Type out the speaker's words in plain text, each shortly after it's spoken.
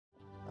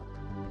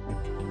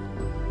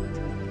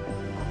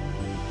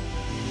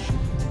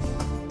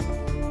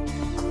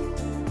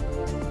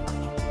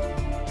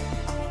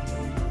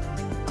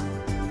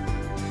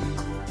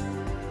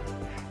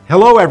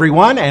Hello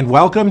everyone, and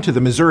welcome to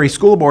the Missouri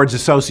School Boards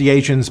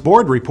Association's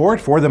Board Report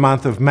for the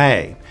month of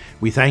May.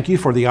 We thank you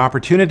for the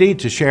opportunity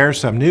to share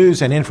some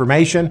news and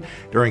information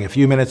during a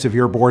few minutes of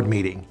your board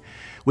meeting.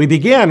 We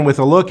begin with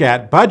a look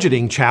at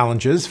budgeting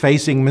challenges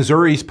facing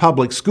Missouri's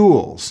public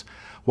schools.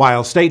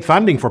 While state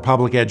funding for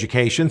public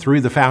education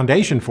through the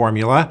foundation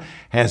formula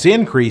has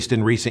increased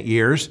in recent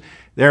years,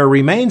 there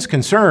remains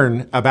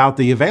concern about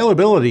the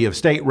availability of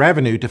state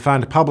revenue to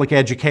fund public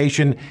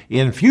education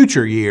in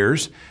future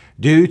years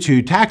due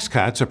to tax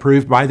cuts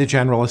approved by the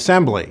General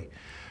Assembly.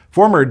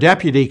 Former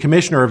Deputy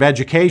Commissioner of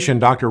Education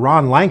Dr.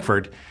 Ron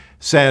Langford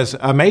says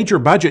a major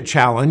budget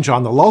challenge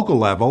on the local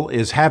level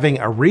is having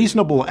a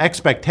reasonable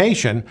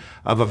expectation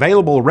of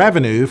available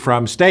revenue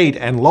from state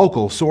and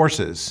local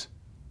sources.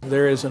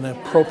 There is an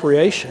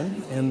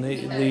appropriation, and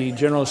the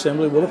General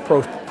Assembly will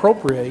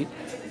appropriate,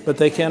 but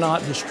they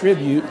cannot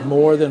distribute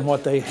more than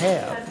what they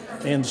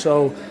have. And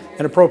so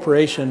an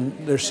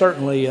appropriation, there's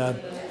certainly,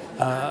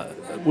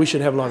 we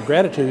should have a lot of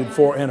gratitude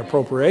for an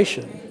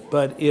appropriation,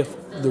 but if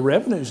the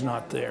revenue's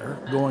not there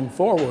going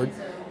forward,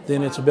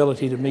 then its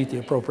ability to meet the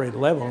appropriated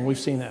level, and we've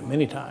seen that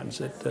many times,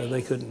 that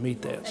they couldn't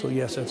meet that. So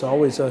yes, that's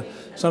always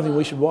something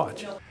we should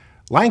watch.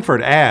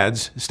 Langford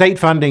adds, state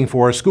funding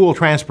for school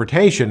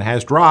transportation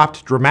has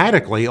dropped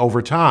dramatically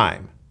over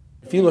time.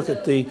 If you look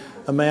at the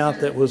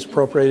amount that was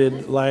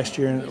appropriated last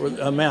year and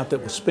the amount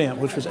that was spent,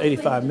 which was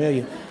 $85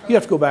 million, you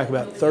have to go back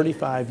about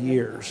 35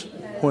 years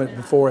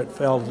before it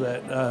fell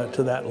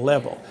to that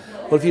level.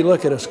 Well, if you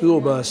look at a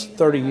school bus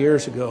 30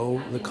 years ago,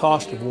 the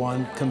cost of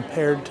one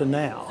compared to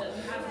now.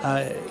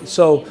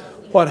 So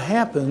what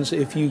happens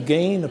if you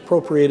gain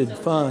appropriated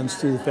funds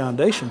through the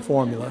foundation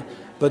formula,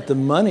 but the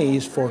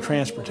monies for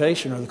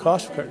transportation or the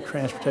cost of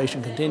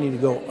transportation continue to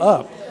go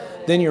up,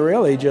 then you're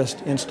really just,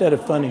 instead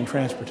of funding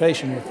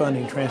transportation, you're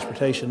funding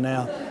transportation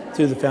now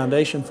through the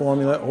foundation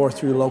formula or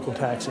through local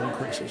tax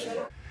increases.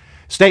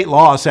 State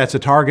law sets a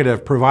target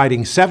of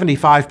providing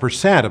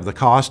 75% of the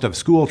cost of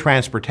school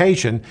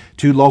transportation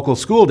to local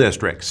school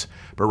districts.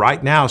 But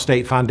right now,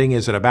 state funding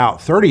is at about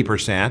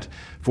 30%,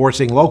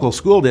 forcing local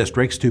school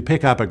districts to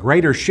pick up a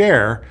greater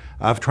share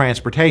of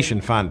transportation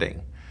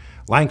funding.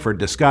 Langford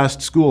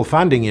discussed school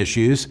funding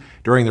issues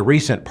during the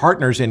recent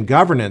Partners in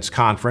Governance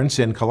conference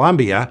in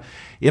Columbia.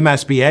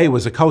 MSBA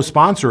was a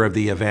co-sponsor of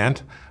the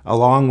event,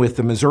 along with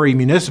the Missouri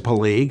Municipal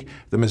League,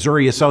 the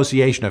Missouri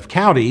Association of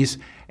Counties,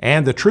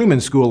 and the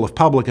Truman School of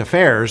Public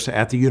Affairs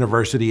at the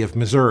University of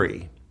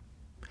Missouri.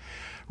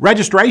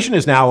 Registration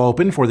is now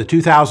open for the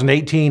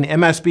 2018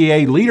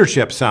 MSBA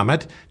Leadership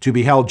Summit to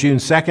be held June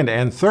 2nd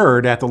and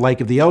 3rd at the Lake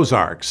of the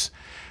Ozarks.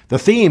 The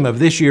theme of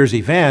this year's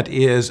event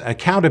is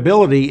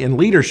Accountability in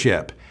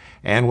Leadership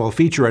and will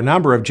feature a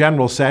number of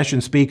general session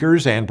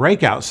speakers and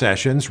breakout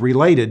sessions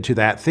related to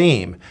that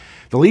theme.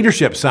 The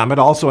Leadership Summit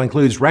also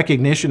includes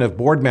recognition of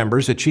board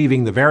members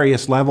achieving the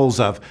various levels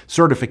of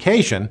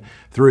certification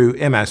through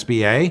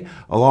MSBA,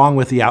 along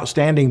with the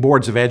Outstanding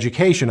Boards of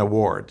Education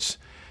Awards.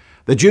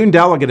 The June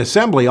Delegate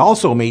Assembly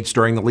also meets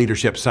during the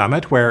Leadership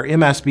Summit, where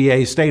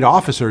MSBA state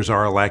officers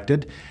are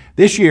elected.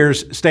 This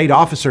year's state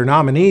officer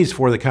nominees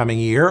for the coming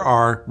year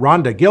are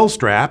Rhonda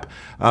Gilstrap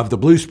of the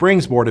Blue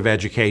Springs Board of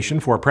Education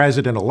for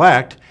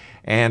President-elect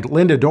and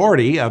Linda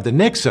Doherty of the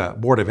Nixa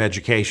Board of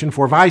Education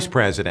for Vice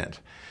President.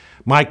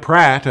 Mike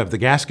Pratt of the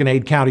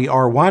Gasconade County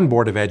R1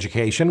 Board of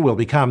Education will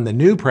become the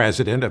new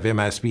president of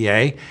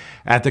MSBA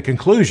at the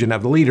conclusion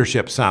of the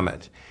Leadership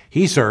Summit.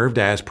 He served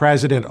as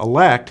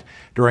president-elect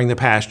during the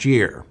past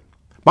year.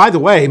 By the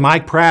way,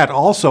 Mike Pratt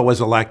also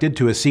was elected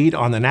to a seat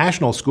on the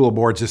National School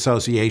Boards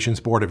Association's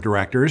Board of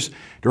Directors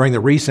during the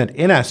recent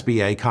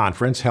NSBA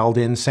conference held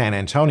in San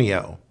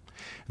Antonio.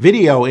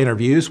 Video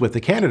interviews with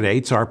the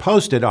candidates are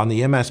posted on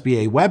the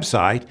MSBA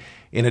website,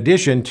 in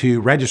addition to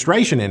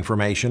registration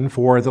information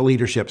for the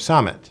Leadership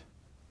Summit.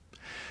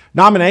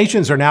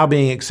 Nominations are now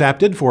being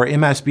accepted for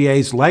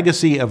MSBA's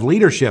Legacy of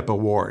Leadership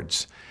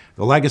Awards.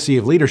 The Legacy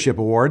of Leadership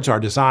Awards are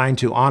designed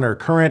to honor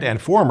current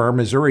and former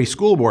Missouri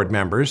School Board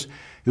members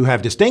who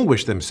have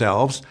distinguished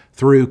themselves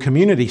through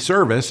community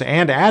service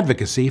and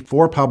advocacy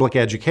for public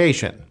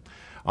education.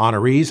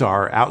 Honorees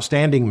are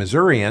outstanding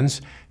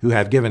Missourians who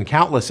have given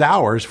countless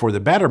hours for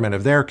the betterment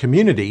of their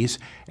communities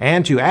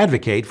and to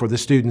advocate for the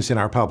students in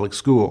our public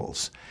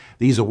schools.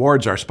 These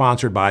awards are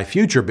sponsored by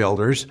Future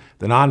Builders,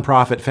 the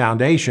nonprofit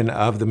foundation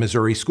of the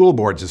Missouri School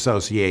Boards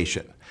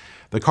Association.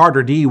 The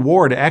Carter D.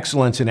 Ward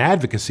Excellence in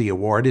Advocacy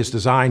Award is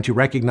designed to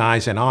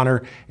recognize and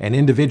honor an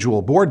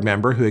individual board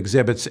member who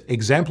exhibits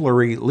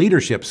exemplary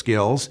leadership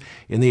skills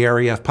in the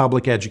area of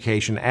public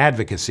education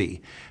advocacy.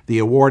 The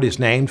award is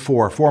named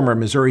for former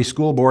Missouri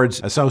School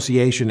Boards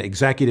Association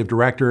Executive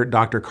Director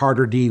Dr.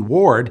 Carter D.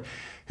 Ward,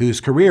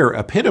 whose career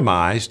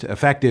epitomized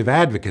effective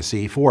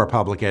advocacy for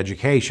public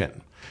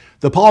education.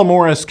 The Paul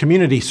Morris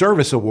Community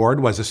Service Award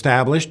was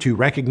established to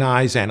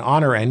recognize and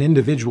honor an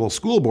individual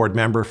school board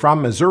member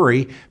from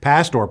Missouri,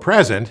 past or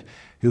present,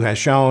 who has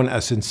shown a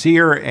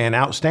sincere and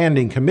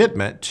outstanding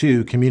commitment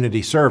to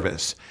community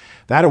service.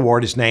 That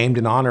award is named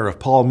in honor of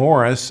Paul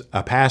Morris,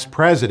 a past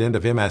president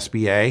of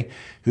MSBA,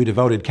 who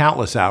devoted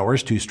countless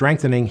hours to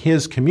strengthening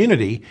his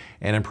community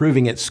and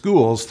improving its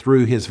schools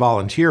through his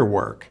volunteer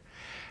work.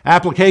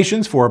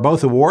 Applications for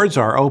both awards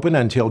are open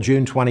until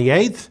June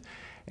 28th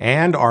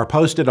and are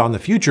posted on the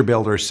Future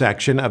Builders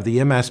section of the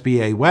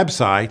MSBA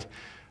website.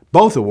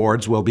 Both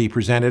awards will be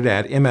presented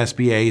at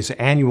MSBA's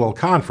annual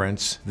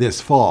conference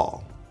this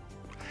fall.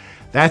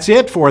 That's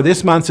it for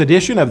this month's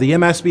edition of the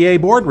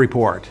MSBA Board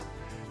Report.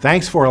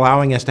 Thanks for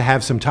allowing us to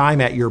have some time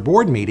at your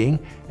board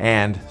meeting,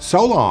 and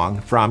so long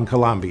from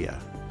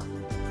Columbia.